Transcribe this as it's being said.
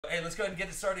hey, let's go ahead and get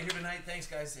it started here tonight. Thanks,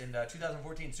 guys. In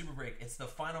 2014 Super Break, it's the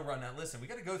final run. Now, listen, we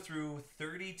got to go through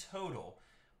 30 total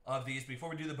of these before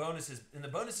we do the bonuses. And the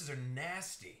bonuses are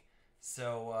nasty.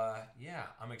 So, yeah,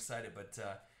 I'm excited. But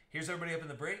here's everybody up in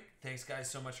the break. Thanks, guys,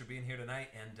 so much for being here tonight.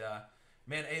 And,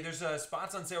 man, hey, there's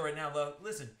spots on sale right now.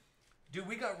 Listen, dude,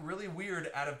 we got really weird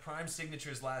out of Prime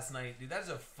Signatures last night. Dude, that is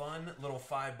a fun little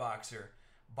 5-boxer.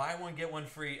 Buy one, get one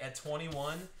free at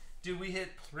 21. Dude, we hit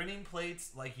printing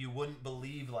plates like you wouldn't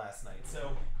believe last night.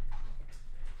 So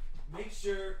make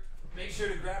sure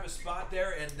to grab a spot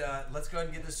there, and let's go ahead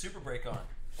and get this Super Break on.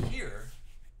 Here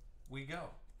we go.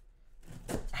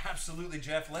 Absolutely,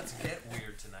 Jeff. Let's get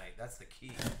weird tonight. That's the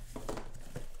key.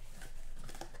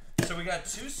 So we got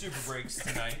 2 Super Breaks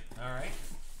tonight. All right.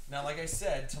 Now, like I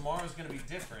said, tomorrow's going to be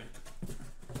different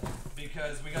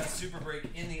because we got Super Break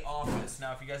in the office.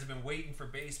 Now, if you guys have been waiting for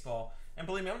baseball, and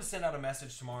believe me, I'm going to send out a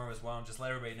message tomorrow as well and just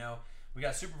let everybody know. We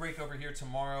got Super Break over here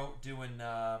tomorrow doing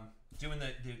the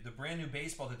brand new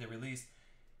baseball that they released.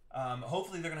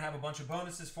 Hopefully, they're going to have a bunch of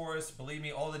bonuses for us. Believe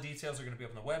me, all the details are going to be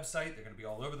up on the website. They're going to be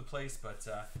all over the place, but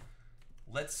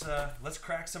let's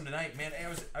crack some tonight. Man,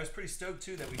 I was pretty stoked,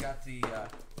 too, that we got the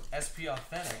SP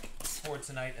Authentic for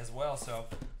tonight as well, so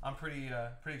I'm pretty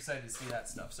excited to see that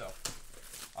stuff. So,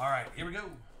 all right, here we go.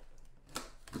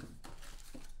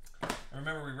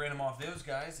 Remember, we ran them off those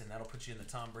guys, and that'll put you in the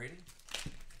Tom Brady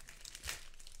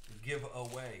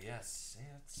giveaway. Yes,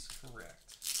 that's correct.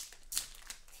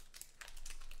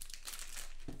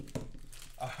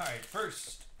 All right,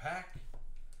 first pack.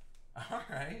 All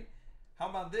right. How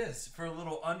about this? For a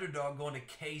little underdog going to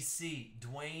KC,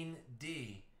 Dwayne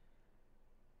D.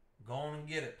 Go on and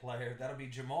get it, player. That'll be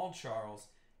Jamal Charles.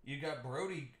 You got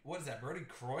Brody, what is that, Brody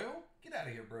Croyle? Get out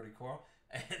of here, Brody Croyle.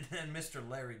 And then Mr.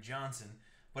 Larry Johnson.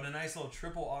 But a nice little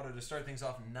triple auto to start things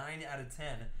off. 9 out of 10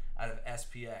 out of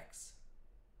SPX.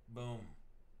 Boom.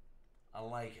 I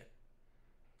like it.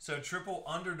 So triple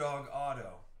underdog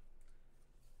auto.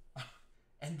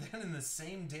 And then in the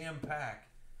same damn pack,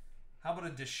 how about a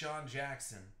Deshaun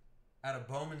Jackson out of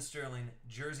Bowman Sterling,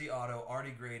 jersey auto,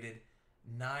 already graded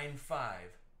 9.5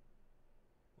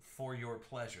 for your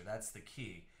pleasure. That's the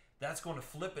key. That's going to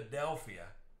Flipadelphia,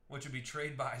 which would be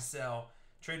trade buy sell.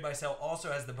 Trade by sell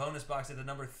also has the bonus box at the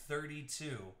number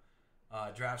 32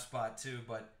 draft spot too,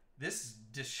 but this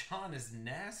Deshaun is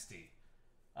nasty.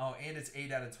 Oh, and it's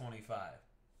 8 out of 25.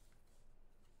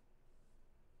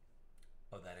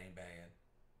 Oh, that ain't bad.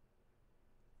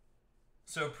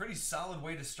 So pretty solid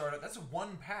way to start up. That's a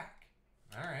 1 pack.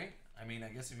 All right. I mean, I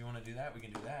guess if you want to do that, we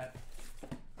can do that.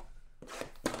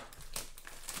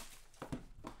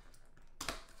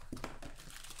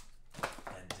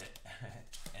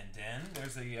 And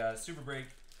there's a Super Break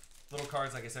little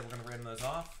cards. Like I said, we're going to random those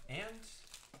off. And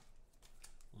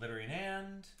littering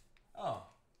and how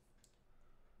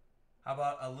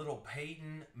about a little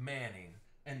Peyton Manning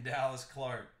and Dallas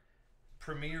Clark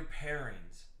premier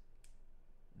pairings?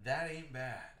 That ain't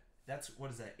bad. That's, what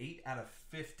is that, 8 out of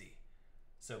 50.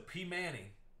 So P.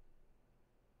 Manning.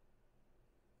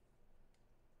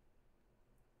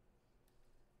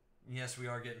 Yes, we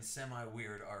are getting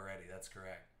semi-weird already. That's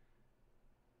correct.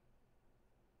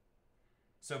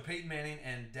 So Peyton Manning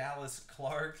and Dallas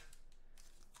Clark.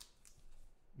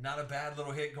 Not a bad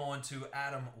little hit going to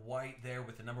Adam White there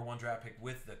with the number 1 draft pick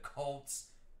with the Colts.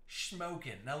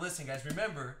 Smoking. Now listen, guys,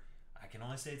 remember, I can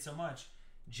only say it so much.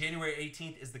 January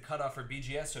 18th is the cutoff for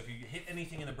BGS. So if you hit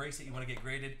anything in the breaks that you want to get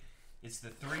graded, it's the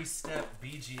 3-step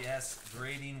BGS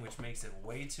grading, which makes it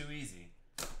way too easy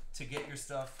to get your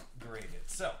stuff graded.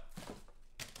 So,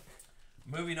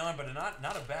 moving on, but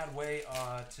not a bad way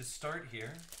to start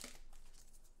here.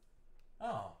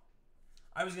 Oh,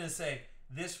 I was going to say,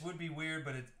 this would be weird,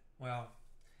 but well,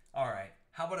 all right.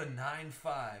 How about a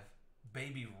 9.5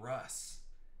 Baby Russ?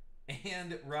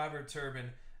 And Robert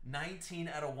Turbin, 19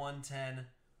 out of 110,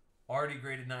 already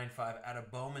graded 9.5 out of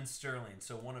Bowman Sterling.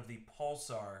 So one of the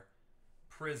Pulsar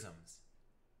Prisms.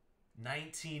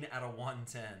 19 out of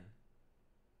 110.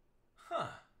 Huh.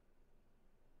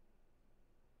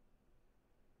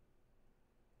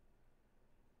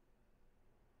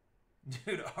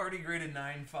 Dude, already graded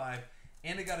 9.5.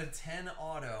 And it got a 10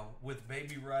 auto with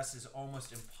Baby Russ is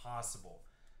almost impossible.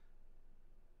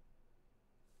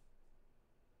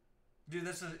 Dude,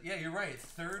 yeah, you're right.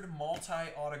 3rd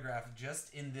multi-autograph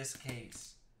just in this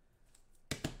case.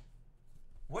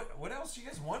 What else do you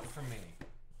guys want from me?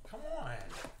 Come on.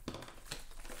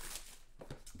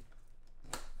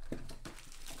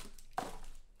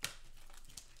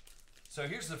 So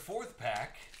here's the 4th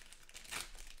pack.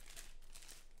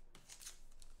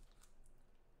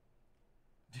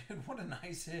 Dude, what a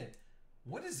nice hit.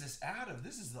 What is this out of?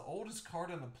 This is the oldest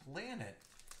card on the planet.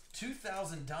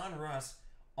 2000 Don Russ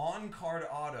on-card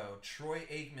auto, Troy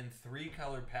Aikman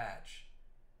 3-color patch.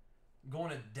 Going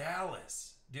to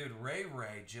Dallas. Dude, Ray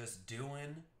just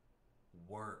doing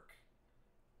work.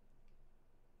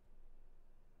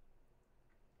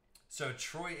 So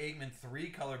Troy Aikman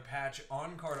 3-color patch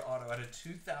on-card auto out of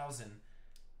 2000.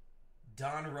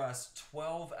 Don Russ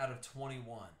 12 out of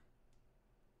 21.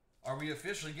 Are we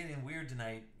officially getting weird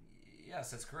tonight? Yes,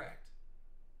 that's correct.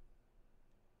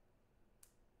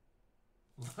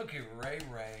 Look at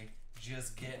Ray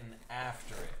just getting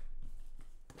after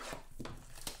it.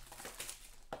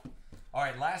 All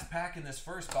right, last pack in this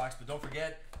first box, but don't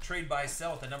forget, trade buy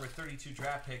sell with the number 32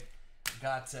 draft pick.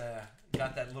 Got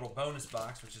that little bonus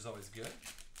box, which is always good.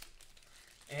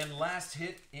 And last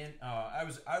hit in, I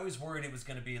was worried it was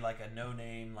going to be like a no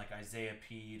name, like Isaiah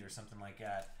Pede or something like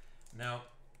that. No,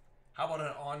 how about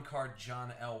an on card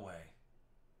John Elway?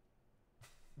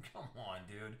 Come on,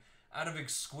 dude. Out of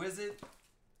Exquisite.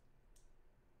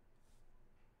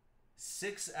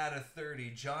 6 out of 30,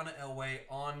 John Elway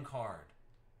on card.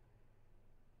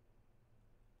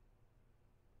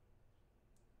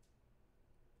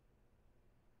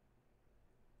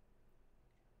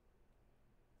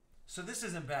 So this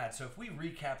isn't bad. So if we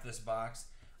recap this box,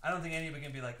 I don't think anybody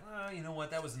can be like, oh, you know what,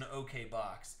 that was an okay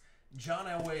box. John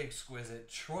Elway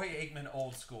Exquisite, Troy Aikman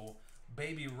Old School,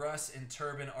 Baby Russ and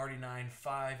Turban RD9,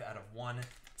 5 out of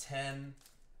 110.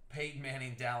 Peyton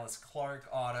Manning Dallas Clark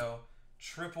auto,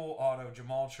 triple auto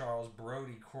Jamal Charles,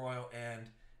 Brody Croyle, and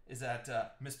is that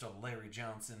Mr. Larry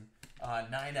Johnson,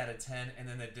 9 out of 10. And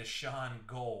then the Deshaun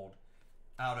Gold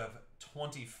out of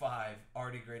 25,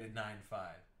 already graded 9.5.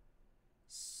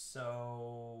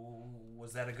 So,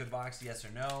 was that a good box? Yes or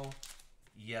no?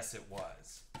 Yes, it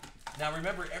was. Now,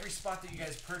 remember, every spot that you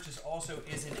guys purchase also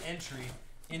is an entry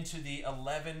into the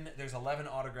 11. There's 11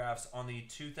 autographs on the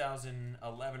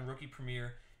 2011 Rookie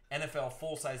Premier NFL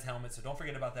full-size helmet, so don't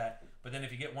forget about that. But then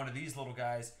if you get one of these little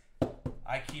guys,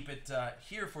 I keep it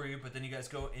here for you, but then you guys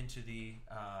go into the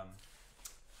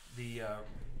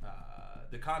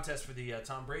contest for the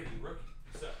Tom Brady Rookie.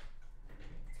 So,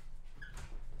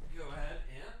 go ahead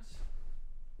and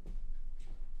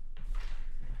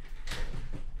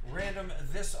random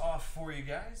this off for you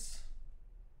guys.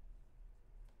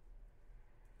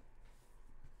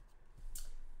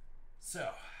 So,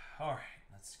 all right,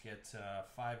 let's get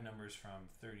 5 numbers from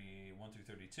 31 through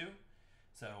 32.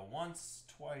 So once,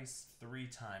 twice, 3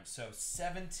 times. So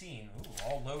 17. Ooh,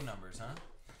 all low numbers, huh?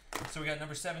 So we got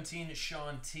number 17,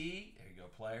 Sean T. There you go,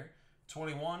 player.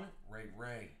 21,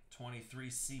 Ray. 23,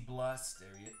 C. Blus. There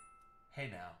you go. Hey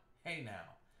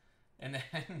now. And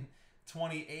then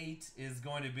 28 is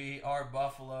going to be our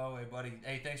Buffalo. Hey, buddy.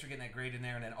 Hey, thanks for getting that grade in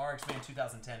there. And then RX-Man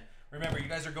 2010. Remember, you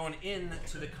guys are going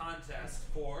into the contest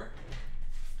for...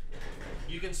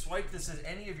 You can swipe this at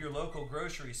any of your local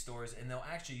grocery stores, and they'll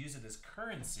actually use it as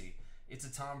currency. It's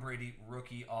a Tom Brady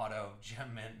Rookie Auto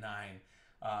Gem Mint 9,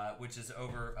 which is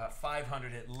over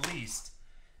 500 at least.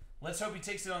 Let's hope he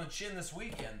takes it on the chin this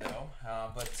weekend, though.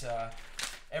 But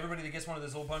everybody that gets one of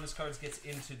those little bonus cards gets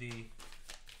into the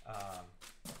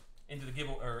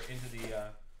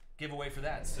giveaway for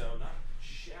that. So not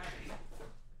shabby.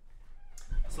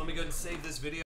 So let me go ahead and save this video.